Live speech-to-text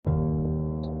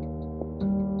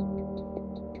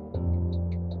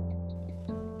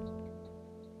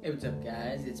Hey, what's up,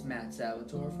 guys? It's Matt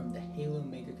Salvatore from the Halo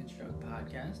Mega Construct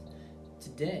podcast.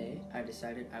 Today, I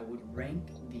decided I would rank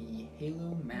the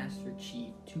Halo Master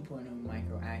Chief 2.0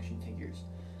 Micro action figures.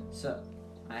 So,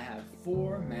 I have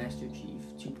 4 Master Chief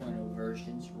 2.0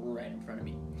 versions right in front of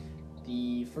me.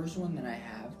 The first one that I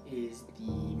have is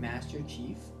the Master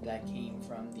Chief that came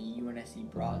from the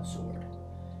UNSC Broadsword.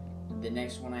 The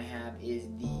next one I have is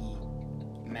the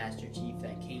Master Chief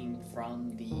that came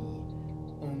from the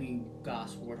Oni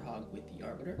Goss Warthog with the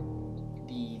Arbiter.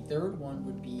 The third one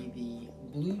would be the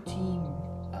Blue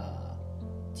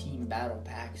Team Battle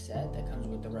Pack set that comes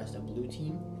with the rest of Blue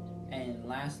Team. And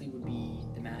lastly would be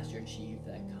the Master Chief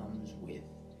that comes with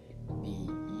the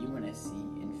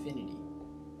UNSC Infinity.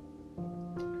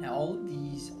 Now all of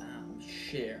these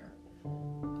share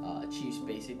Chief's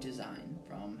basic design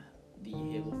from the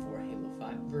Halo 4, Halo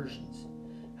 5 versions.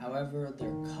 However,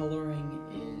 their coloring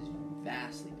is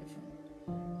vastly different.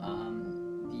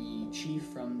 The Chief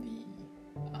from the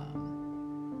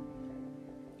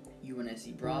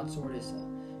UNSC Broadsword is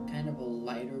kind of a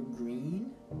lighter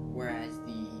green, whereas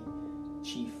the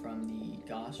Chief from the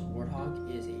Goss Warthog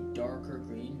is a darker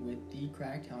green with the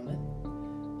cracked helmet.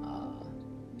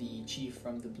 The Chief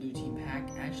from the Blue Team Pack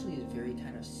actually is very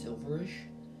kind of silverish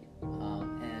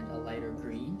and a lighter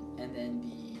green, and then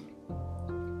the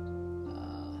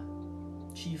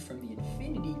Chief from the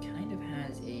Infinity kind of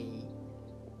has a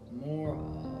more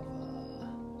of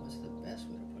what's the best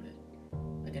way to put it?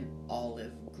 Like an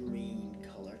olive green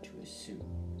color to his suit,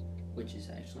 which is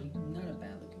actually not a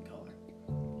bad looking color.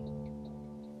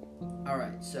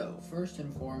 Alright, so first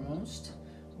and foremost,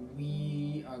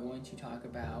 we are going to talk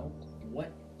about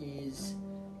what is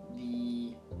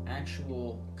the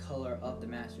actual color of the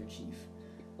Master Chief.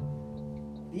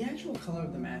 The actual color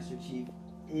of the Master Chief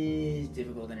is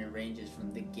difficult and it ranges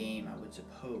from the game, I would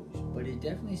suppose, but it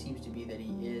definitely seems to be that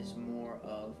he is more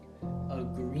of a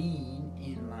green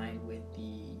in line with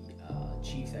the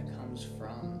Chief that comes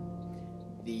from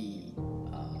the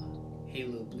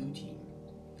Halo Blue Team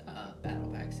Battle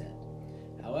Pack set.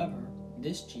 However,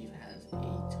 this Chief has a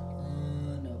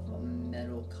ton of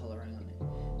metal coloring on it.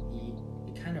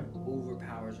 It kind of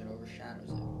overpowers and overshadows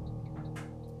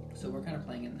it. So we're kind of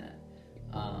playing in that.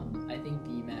 I think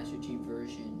the Master Chief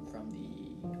version from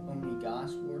the Oni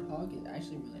Goss Warthog is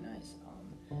actually really nice.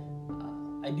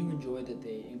 I do enjoy that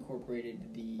they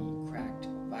incorporated the cracked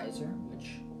visor,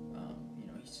 which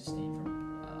he sustained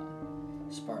from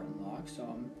Spartan Locke, so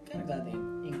I'm kind of glad they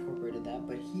incorporated that.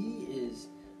 But he is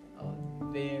a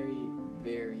very,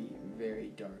 very,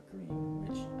 very dark green,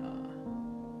 which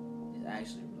is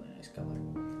actually a really nice color.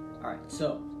 Alright,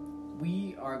 so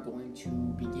we are going to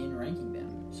begin ranking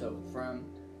them. So from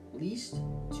least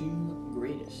to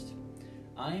greatest,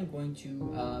 I am going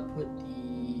to put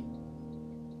the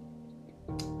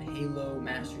Halo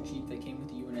Master Chief that came with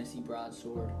the UNSC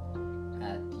Broadsword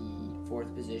at the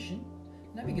 4th position.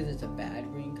 Not because it's a bad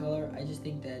green color, I just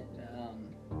think that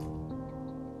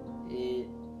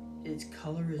its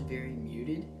color is very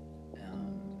muted,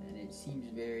 and it seems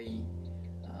very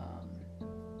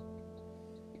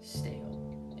stale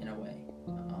in a way.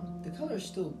 The color is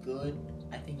still good.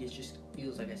 I think it just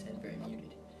feels, like I said, very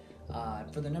muted.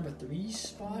 For the number 3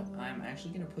 spot, I'm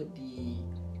actually going to put the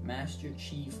Master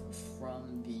Chief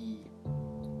from the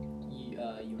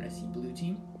UNSC Blue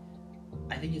Team.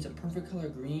 I think it's a perfect color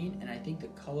green, and I think the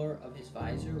color of his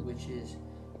visor, which is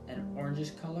an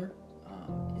orangish color,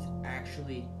 is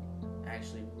actually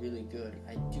really good.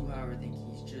 I do, however, think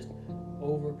he's just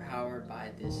overpowered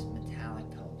by this metallic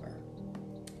color.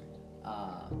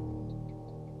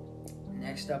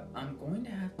 Next up, I'm going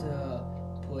to have to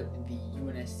put the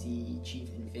UNSC Chief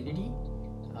Infinity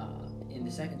in the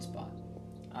 2nd spot.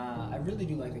 I really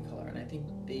do like the color, and I think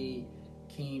they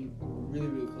came really,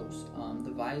 really close.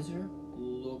 The visor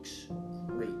looks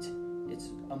great.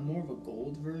 It's a more of a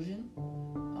gold version,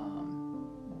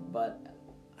 but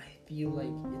I feel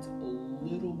like it's a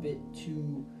little bit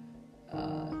too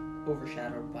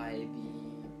overshadowed by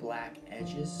the black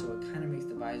edges, so it kind of makes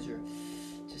the visor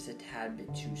just a tad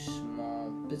bit too small.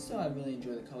 But still, I really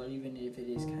enjoy the color, even if it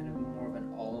is kind of more of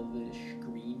an olive-ish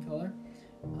green color.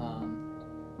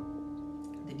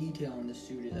 The detail on the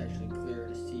suit is actually clearer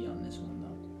to see on this one,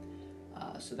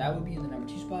 though. So that would be in the number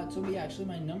 2 spot. So actually,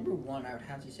 my number 1, I would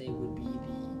have to say, would be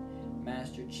the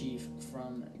Master Chief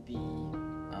from the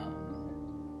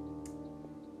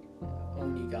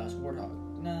Oni Goss Warthog.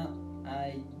 Now,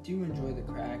 I do enjoy the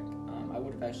crack. I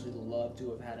would have actually loved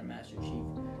to have had a Master Chief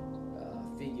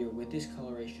figure with this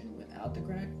coloration without the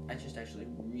crack. I just actually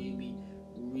really,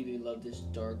 really love this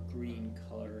dark green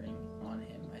coloring on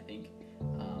him. I think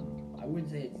I wouldn't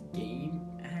say it's game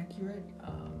accurate.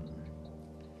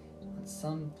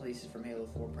 some places from Halo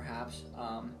 4 perhaps,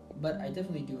 but I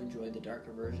definitely do enjoy the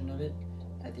darker version of it.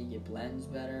 I think it blends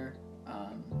better,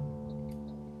 and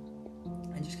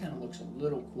just kind of looks a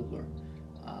little cooler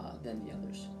than the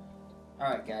others.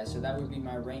 Alright guys, so that would be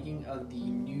my ranking of the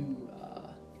new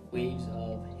waves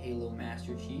of Halo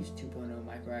Master Chiefs 2.0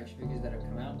 micro action figures that have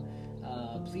come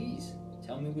out. Please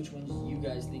tell me which ones you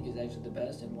guys think is actually the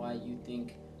best, and why you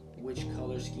think which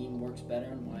color scheme works better,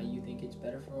 and why you think it's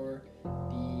better for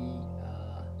the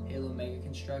Halo Mega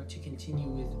Construct to continue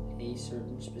with a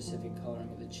certain specific coloring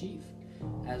of the Chief.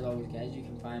 As always guys, you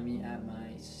can find me at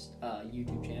my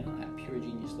YouTube channel at Pure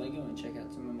Genius Lego, and check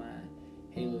out some of my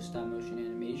Halo stop motion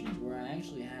animations, where I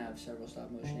actually have several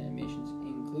stop motion animations,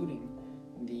 including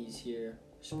these here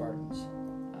Spartans,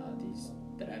 these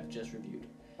that I've just reviewed.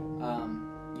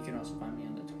 You can also find me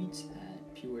on the tweets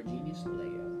at Pure Genius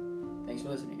Lego. Thanks for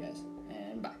listening guys,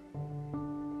 and bye.